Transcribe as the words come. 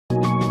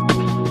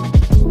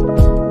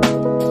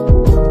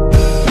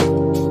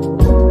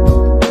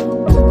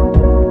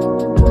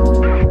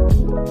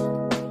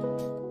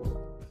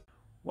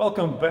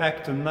Welcome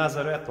back to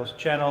Nazareto's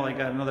channel. I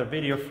got another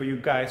video for you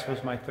guys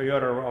with my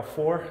Toyota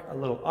Rav4, a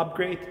little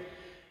upgrade.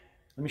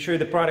 Let me show you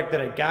the product that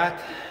I got,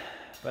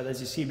 but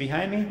as you see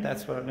behind me,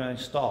 that's what I'm going to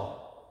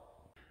install.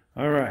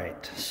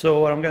 Alright, so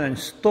what I'm going to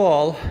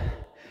install,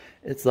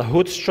 it's the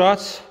hood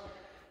struts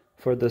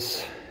for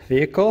this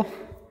vehicle.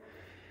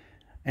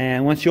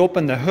 And once you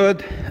open the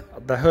hood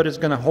is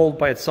going to hold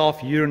by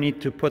itself. You don't need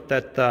to put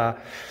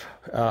that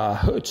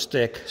hood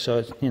stick,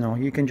 so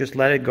you can just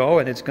let it go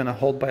and it's going to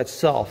hold by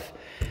itself.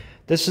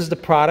 This is the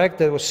product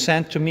that was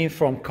sent to me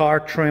from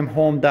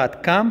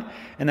cartrimhome.com,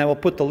 and I will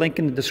put the link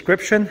in the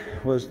description.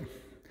 It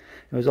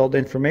was all the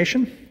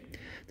information.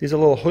 These are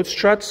little hood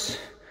struts,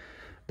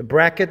 the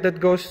bracket that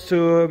goes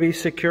to be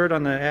secured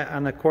on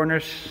the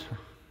corners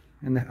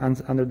and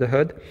under the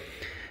hood.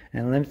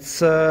 And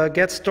let's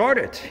get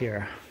started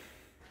here.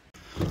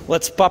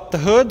 Let's pop the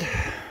hood.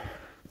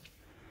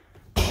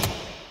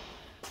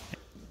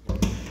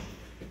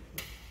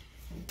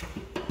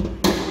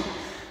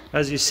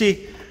 As you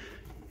see,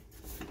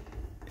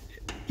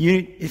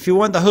 if you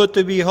want the hood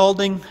to be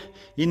holding,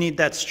 you need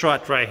that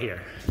strut right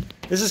here.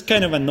 This is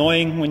kind of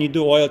annoying when you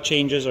do oil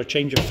changes or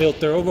change a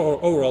filter or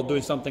overall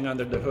doing something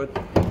under the hood.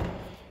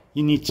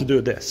 You need to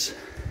do this,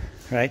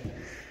 right?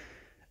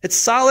 It's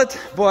solid,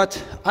 but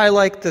I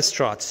like the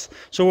struts.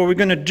 So what we're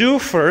going to do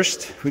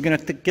first, we're going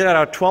to get out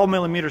our 12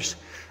 millimeters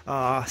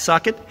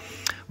socket.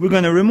 We're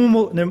going to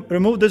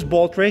remove this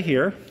bolt right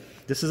here.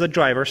 This is a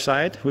driver's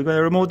side. We're going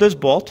to remove this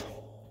bolt.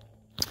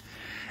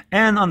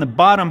 And on the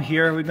bottom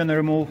here, we're going to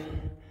remove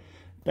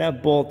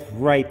that bolt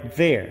right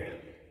there,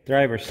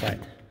 driver's side.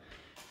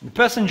 On the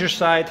passenger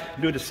side,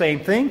 do the same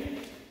thing.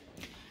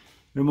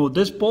 Remove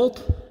this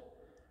bolt,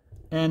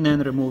 and then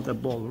remove the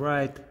bolt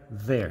right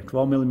there,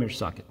 12 millimeter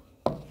socket.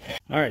 All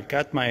right,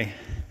 got my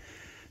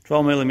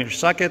 12 millimeter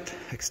socket,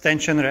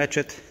 extension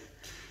ratchet,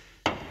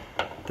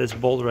 this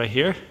bolt right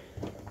here.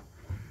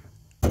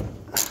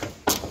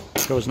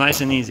 Goes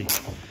nice and easy.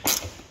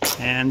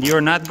 And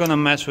you're not going to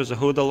mess with the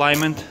hood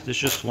alignment. There's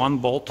just one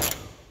bolt.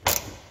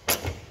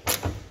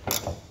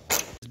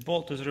 This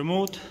bolt is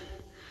removed.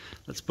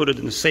 Let's put it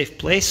in a safe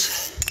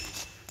place.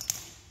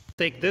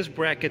 Take this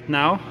bracket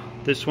now,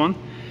 this one,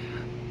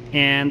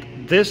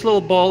 and this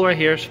little ball right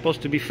here is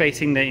supposed to be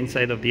facing the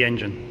inside of the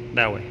engine,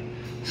 that way.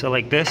 So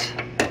like this.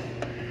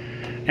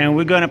 And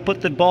we're going to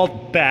put the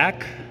bolt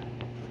back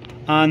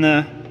on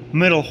the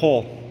middle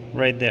hole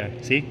right there.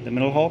 See the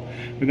middle hole?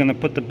 We're going to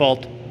put the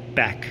bolt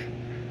back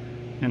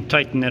and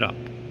tighten it up.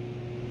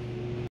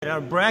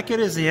 Our bracket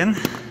is in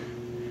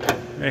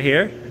right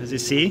here, as you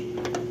see,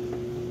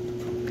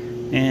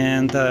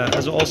 and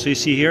as also you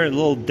see here, a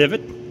little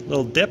divot,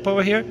 little dip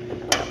over here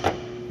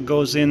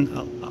goes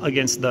in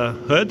against the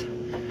hood,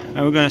 and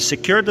we're going to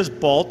secure this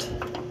bolt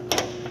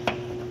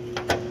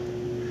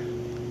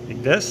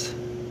like this.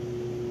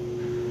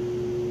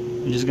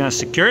 We're just going to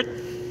secure it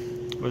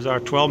with our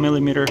 12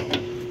 millimeter.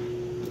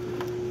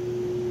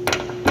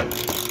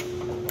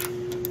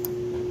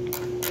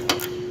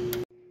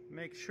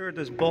 Make sure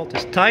this bolt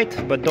is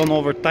tight, but don't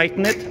over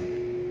tighten it.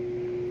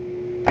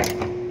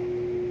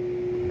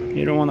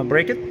 You don't want to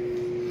break it.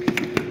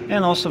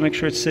 And also make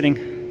sure it's sitting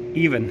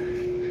even.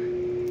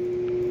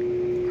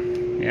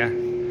 Yeah,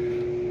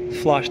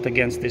 flushed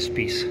against this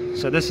piece.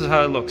 So this is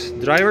how it looks.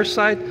 Driver's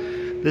side,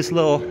 this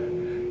little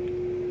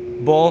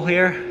ball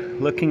here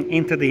looking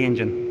into the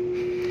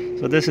engine.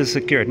 So this is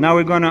secured. Now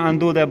we're going to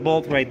undo that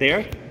bolt right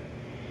there.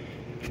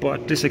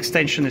 But this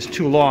extension is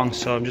too long,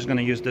 so I'm just going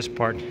to use this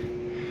part.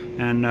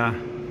 And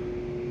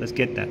let's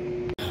get that.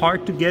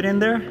 Hard to get in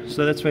there,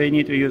 so that's why you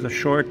need to use a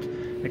short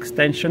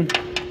extension.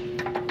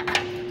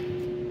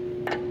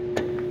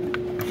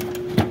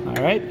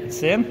 Alright,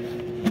 it's in.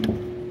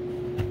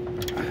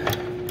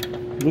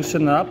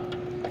 Loosen it up,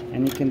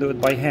 and you can do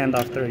it by hand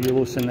after you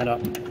loosen it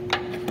up.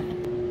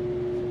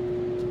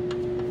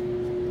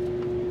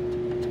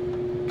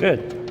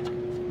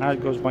 Good. Now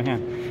it goes by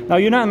hand. Now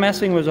you're not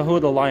messing with the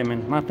hood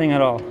alignment, nothing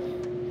at all.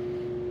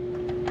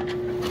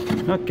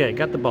 Okay,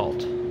 got the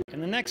bolt.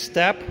 In the next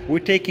step, we're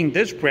taking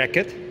this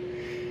bracket.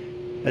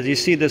 As you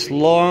see, this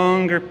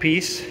longer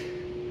piece.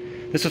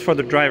 This is for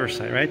the driver's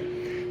side, right?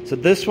 So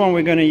this one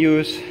we're going to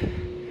use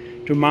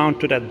to mount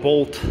to that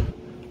bolt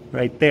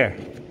right there,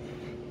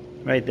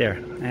 right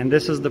there. And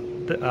this is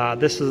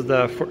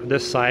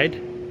this side.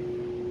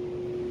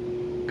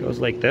 Goes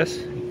like this.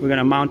 We're going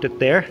to mount it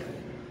there.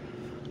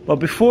 But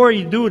before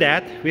you do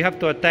that, we have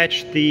to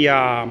attach the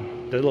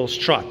little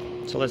strut.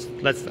 So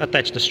let's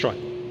attach the strut.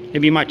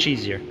 It'll be much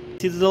easier.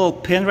 See this little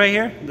pin right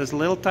here? This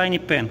little tiny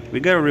pin.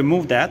 We gotta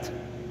remove that.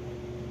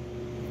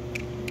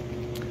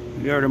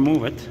 We gotta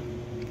remove it.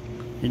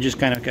 You just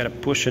kind of gotta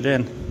push it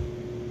in.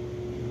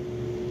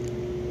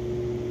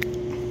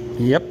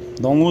 Yep,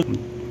 don't lose it.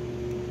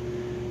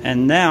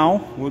 And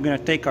now we're gonna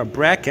take our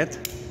bracket,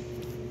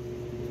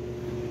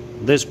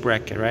 this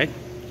bracket, right?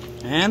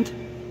 And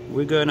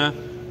we're gonna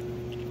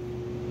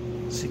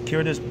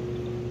secure this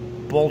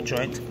bolt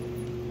joint,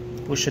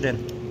 push it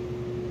in.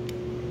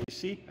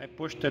 See, I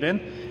pushed it in,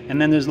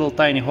 and then there's a little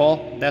tiny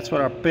hole. That's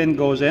where our pin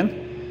goes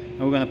in. and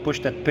we're going to push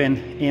that pin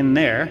in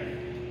there.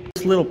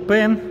 This little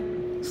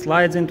pin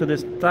slides into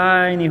this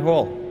tiny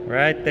hole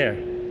right there.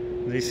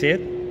 Do you see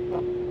it?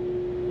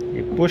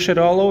 You push it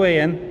all the way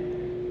in.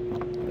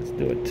 Let's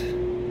do it.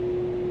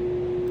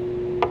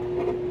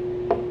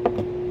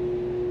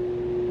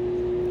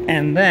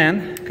 And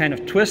then kind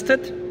of twist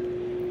it,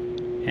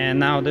 and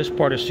now this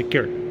part is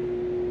secured.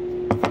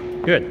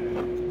 Good.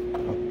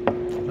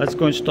 Let's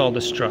go install the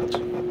strut.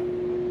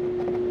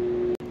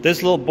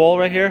 This little ball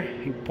right here,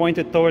 you point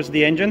it towards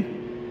the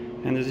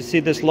engine, and as you see,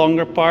 this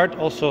longer part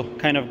also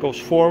kind of goes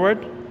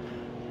forward,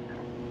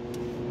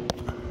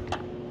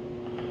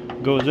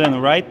 goes in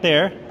right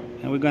there,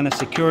 and we're going to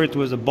secure it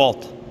with a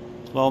bolt,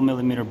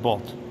 12mm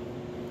bolt.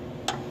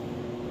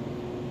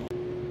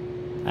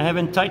 I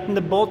haven't tightened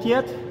the bolt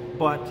yet,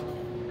 but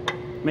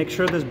make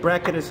sure this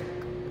bracket is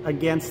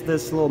against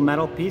this little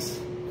metal piece,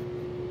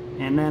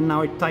 and then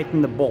now I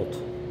tighten the bolt.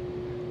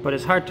 But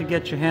it's hard to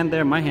get your hand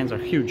there. My hands are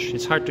huge.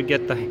 It's hard to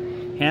get the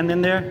hand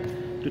in there.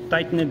 To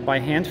tighten it by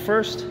hand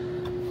first,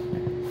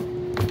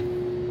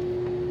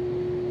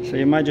 so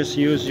you might just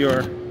use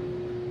your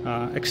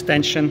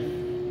extension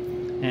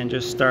and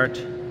just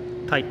start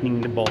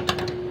tightening the bolt.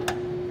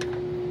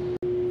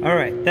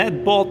 Alright,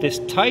 that bolt is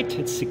tight,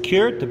 it's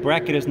secured, the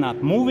bracket is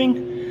not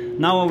moving.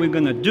 Now what we're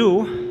gonna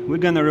do, we're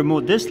gonna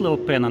remove this little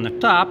pin on the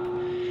top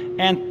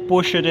and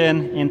push it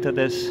into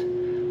this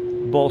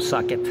ball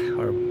socket,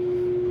 or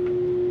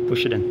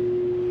push it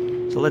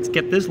in. So let's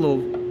get this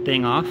little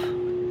thing off.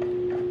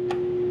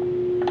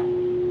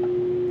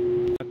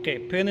 Okay,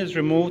 pin is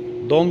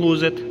removed, don't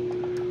lose it.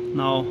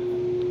 Now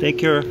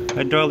take your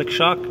hydraulic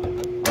shock,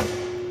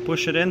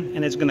 push it in,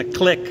 and it's gonna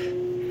click.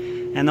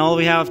 And all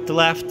we have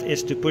left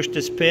is to push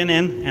this pin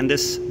in, and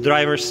this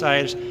driver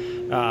side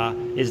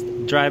is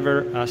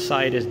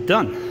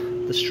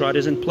done. The strut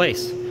is in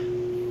place.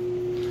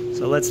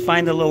 So let's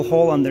find a little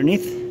hole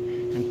underneath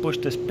and push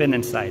this pin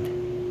inside.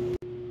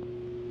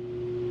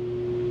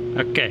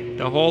 Okay,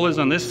 the hole is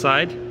on this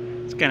side.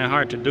 It's kind of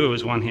hard to do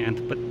with one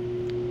hand, but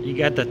you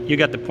got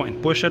the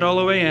point. Push it all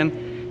the way in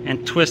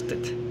and twist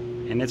it,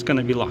 and it's going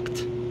to be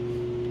locked.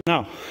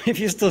 Now, if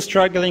you're still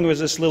struggling with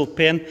this little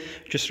pin,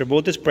 just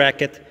remove this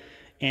bracket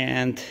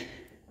and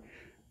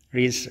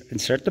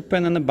insert the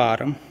pin on the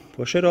bottom,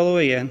 push it all the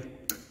way in,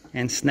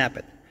 and snap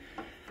it.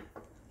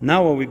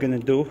 Now what we're going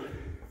to do,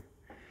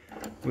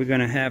 we're going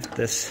to have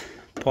this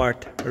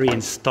part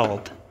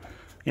reinstalled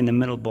in the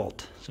middle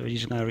bolt. So we're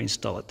just going to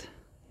reinstall it.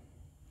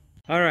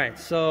 Alright,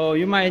 so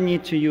you might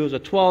need to use a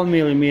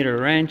 12mm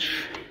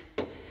wrench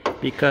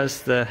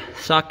because the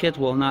socket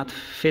will not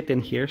fit in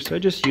here. So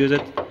just use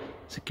it,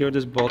 secure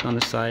this bolt on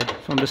the side,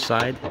 from the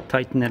side,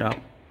 tighten it up.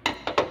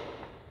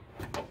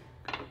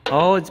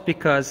 Oh, it's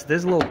because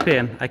this little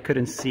pin, I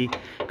couldn't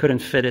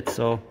fit it,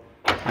 so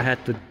I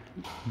had to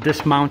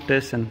dismount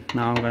this, and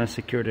now I'm going to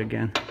secure it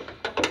again.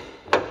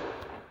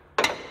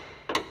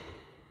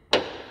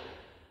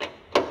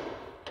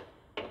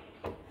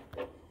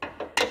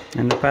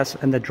 And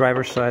the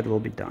driver's side will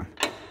be done.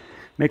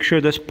 Make sure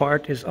this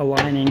part is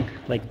aligning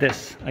like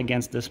this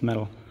against this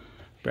metal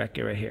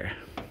bracket right here.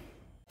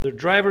 The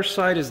driver's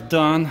side is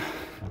done.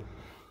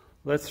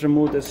 Let's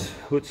remove this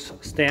hood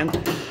stand.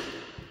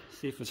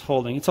 See if it's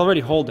holding. It's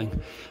already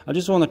holding. I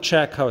just want to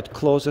check how it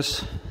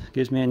closes.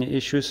 Gives me any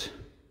issues.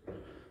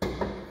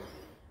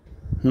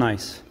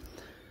 Nice.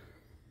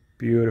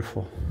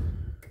 Beautiful.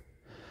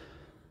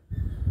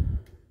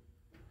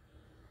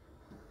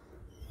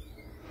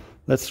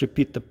 Let's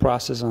repeat the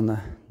process on the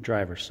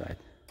driver's side.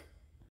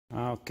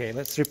 Okay,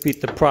 let's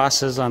repeat the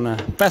process on the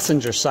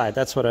passenger side.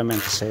 That's what I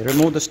meant to say.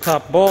 Remove this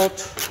top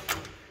bolt,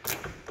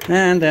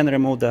 and then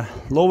remove the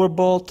lower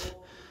bolt,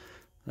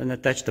 and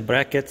attach the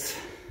brackets.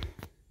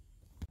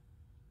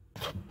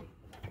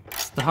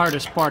 The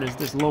hardest part is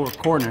this lower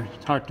corner.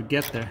 It's hard to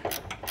get there.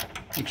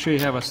 Make sure you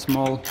have a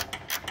small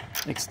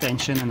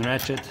extension and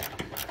ratchet.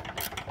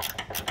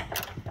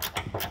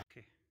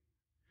 Okay.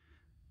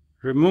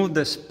 Remove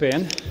this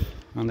pin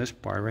on this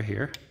part right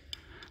here,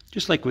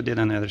 just like we did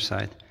on the other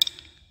side.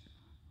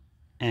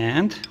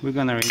 And we're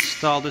going to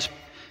install this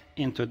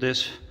into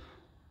this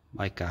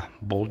like a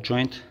bolt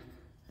joint.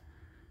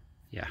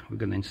 Yeah, we're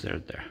going to insert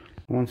it there.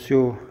 Once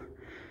you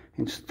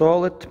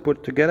install it, put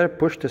it together,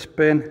 push this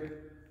pin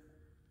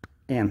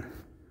in.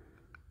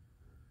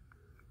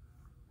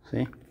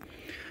 See?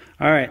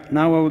 Alright,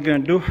 now what we're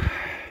going to do,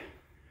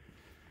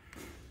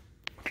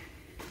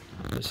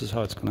 this is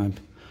how it's going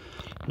to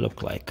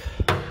look like.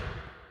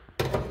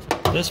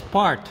 This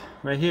part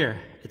right here,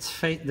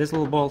 this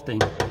little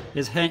bolting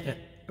is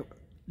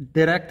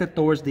directed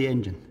towards the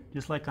engine,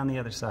 just like on the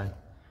other side.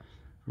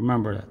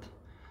 Remember that.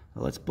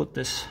 So let's put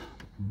this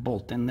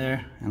bolt in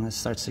there and let's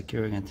start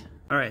securing it.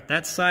 Alright,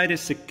 that side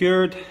is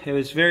secured. It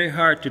was very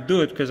hard to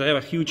do it because I have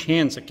a huge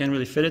hand, so I can't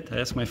really fit it. I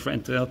asked my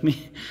friend to help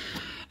me.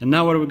 And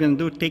now what we're going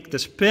to do, take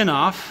this pin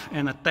off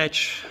and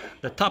attach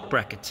the top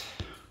bracket.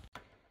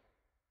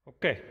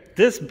 Okay,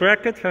 this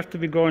bracket has to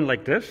be going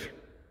like this.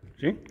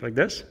 See, like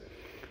this.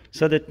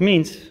 So that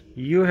means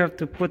you have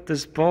to put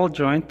this ball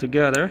joint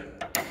together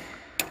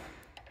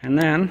and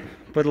then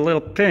put a little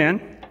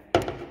pin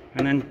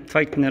and then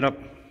tighten it up.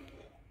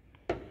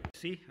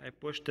 See, I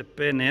pushed the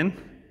pin in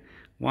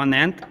one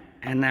end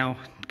and now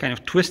kind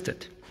of twist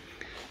it.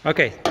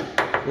 Okay,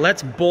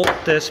 let's bolt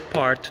this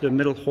part to the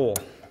middle hole.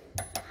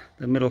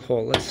 The middle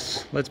hole,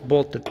 let's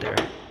bolt it there.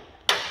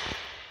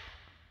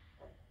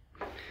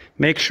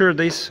 Make sure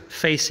this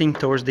facing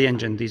towards the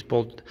engine, these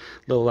bolt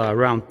little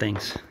round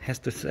things, has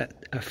to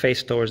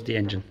face towards the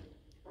engine.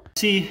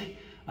 See,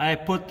 I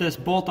put this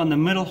bolt on the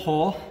middle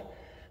hole.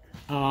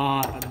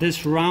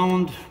 This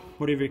round,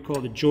 whatever you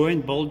call it,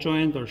 joint, ball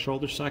joint or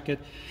shoulder socket,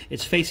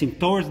 it's facing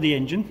towards the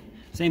engine.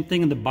 Same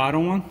thing in the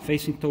bottom one,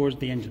 facing towards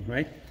the engine,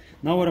 right?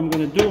 Now what I'm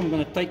going to do, I'm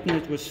going to tighten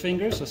it with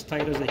fingers as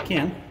tight as I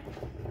can.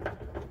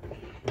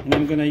 And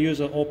I'm going to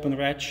use an open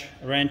wrench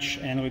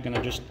and we're going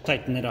to just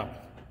tighten it up.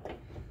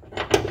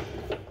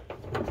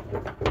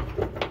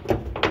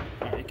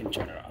 Alright, you can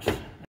turn it off.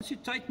 Once you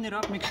tighten it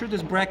up, make sure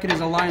this bracket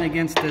is aligned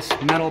against this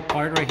metal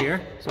part right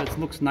here, so it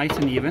looks nice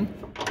and even.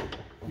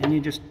 And you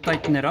just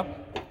tighten it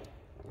up.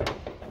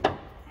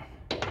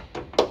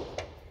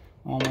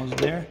 Almost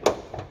there.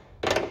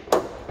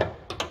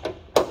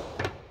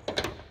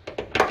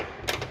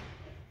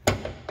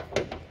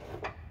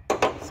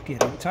 It's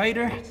getting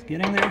tighter, it's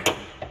getting there.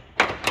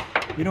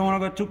 You don't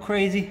want to go too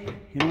crazy.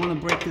 You don't want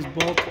to break this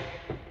bolt.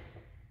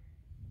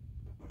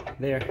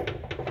 There.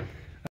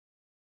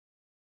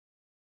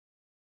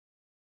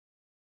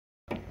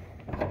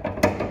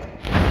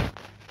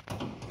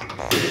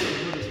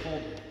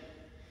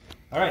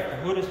 All right, the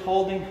hood is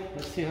holding.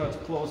 Let's see how it's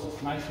closed.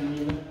 It's nice and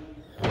even.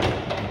 Oh,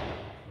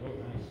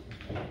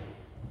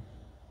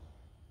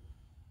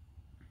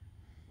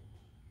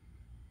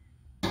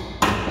 nice.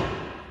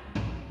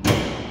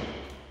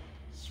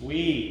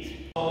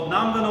 Sweet. So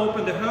now I'm going to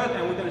open the hood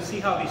and we're going to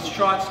see how these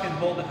struts can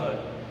hold the hood.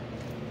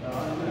 So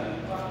I'm going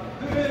to pop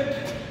the hood.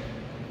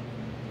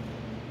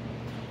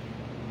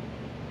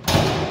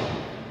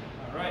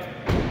 All right.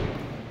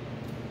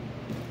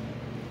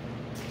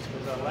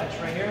 There's our latch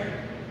right here.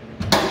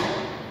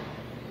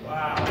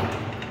 Wow.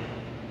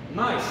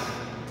 Nice.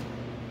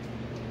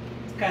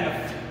 Kind of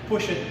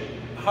push it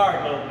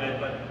hard a little bit,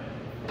 but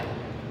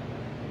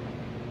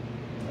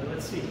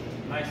let's see.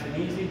 Nice and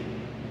easy.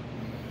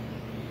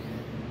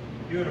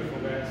 Beautiful,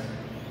 guys.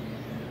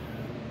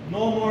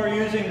 No more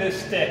using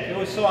this stick. It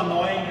was so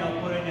annoying, you know,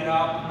 putting it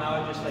up.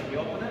 Now I just like you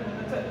open it and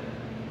that's it.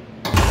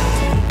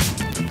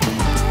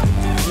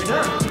 We're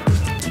done.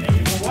 Thank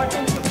you for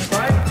watching.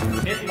 Subscribe,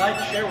 hit like,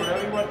 share,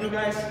 whatever you want to do,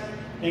 guys.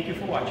 Thank you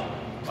for watching.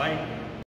 Bye.